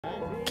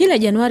Kila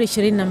Januari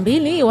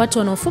 22, watu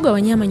wanaofuga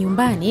wanyama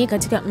nyumbani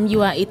katika mji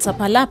wa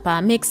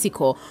Iztapalapa,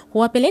 Mexico,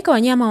 huwapeleka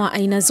wanyama wa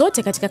aina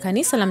zote katika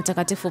kanisa la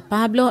Mtakatifu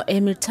Pablo,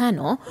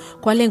 Ermitano,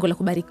 kwa lengo la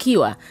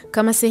kubarikiwa,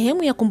 kama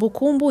sehemu ya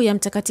kumbukumbu ya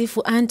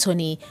Mtakatifu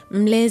Anthony,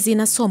 mlezi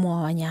na somo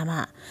wa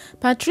wanyama.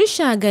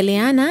 Patricia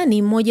Galeana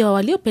ni mmoja wa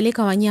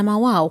waliopeleka wanyama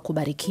wao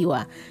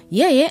kubarikiwa.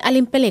 Yeye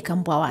alimpeleka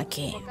mbwa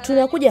wake.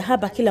 Tunakuja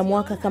hapa kila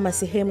mwaka kama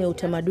sehemu ya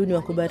utamaduni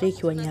wa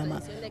kubariki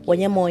wanyama.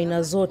 Wanyama wa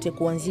aina zote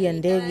kuanzia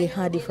ndege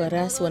hadi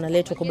farasi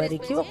wanaletwa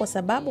kubarikiwa kwa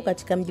sababu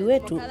katika mji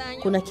wetu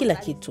kuna kila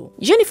kitu.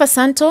 Jennifer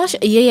Santos,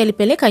 yeye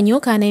alipeleka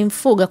nyoka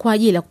anayemfuga kwa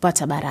ajili ya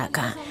kupata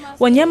baraka.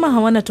 Wanyama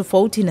hawana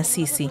tofauti na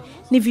sisi,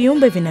 ni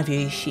viumbe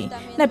vinavyoishi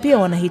na pia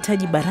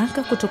wanahitaji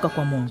baraka kutoka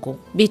kwa Mungu.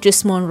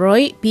 Beatrice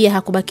Monroy pia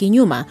hakubaki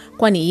nyuma,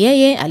 kwani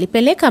yeye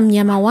alipeleka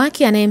mnyama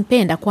wake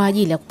anayempenda kwa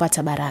ajili ya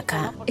kupata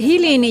baraka.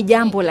 Hili ni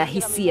jambo la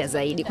hisia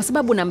zaidi kwa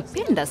sababu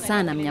nampenda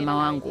sana mnyama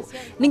wangu.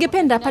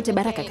 Ningependa apate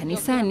baraka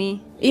kanisani.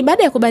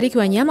 Ibada ya kubariki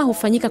wanyama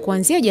hufanyika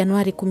kuanzia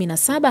Januari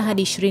 17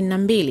 hadi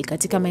 22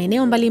 katika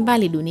maeneo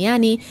mbalimbali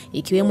duniani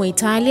ikiwemo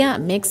Italia,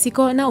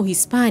 Mexico na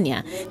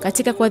Uhispania,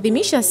 katika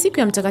kuadhimisha siku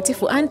ya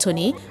Mtakatifu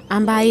Anthony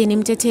ambaye ni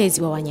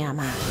mtetezi wa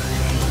wanyama.